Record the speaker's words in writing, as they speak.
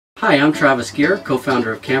Hi, I'm Travis Gere,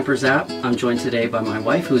 co-founder of Campers app. I'm joined today by my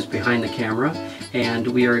wife, who's behind the camera, and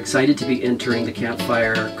we are excited to be entering the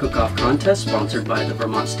Campfire Cook-Off Contest sponsored by the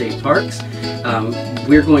Vermont State Parks.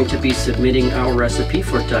 We're going to be submitting our recipe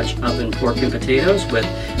for Dutch oven pork and potatoes. With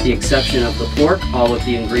the exception of the pork, all of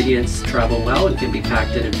the ingredients travel well and can be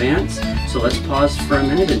packed in advance. So let's pause for a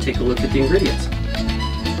minute and take a look at the ingredients.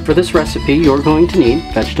 For this recipe, you're going to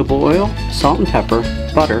need vegetable oil, salt and pepper,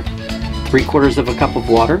 butter, 3/4 of a cup of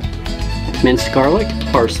water, minced garlic,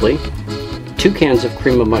 parsley, 2 cans of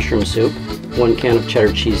cream of mushroom soup, 1 can of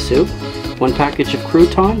cheddar cheese soup, 1 package of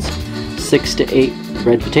croutons, 6 to 8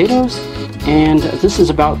 red potatoes, and this is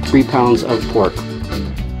about 3 pounds of pork.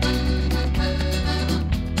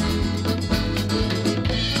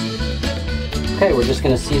 Okay, we're just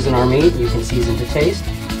going to season our meat. You can season to taste.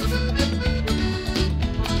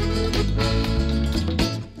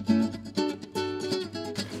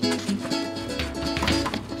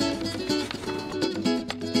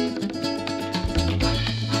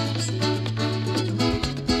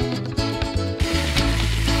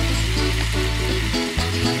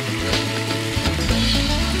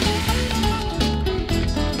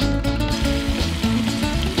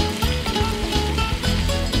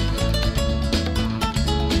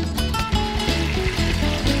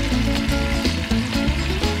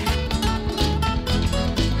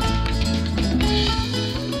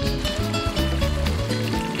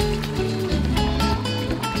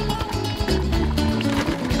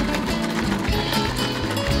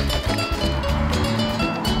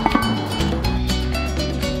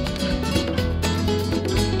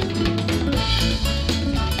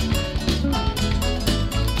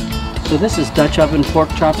 So this is Dutch oven pork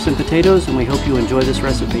chops and potatoes, and we hope you enjoy this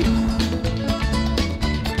recipe.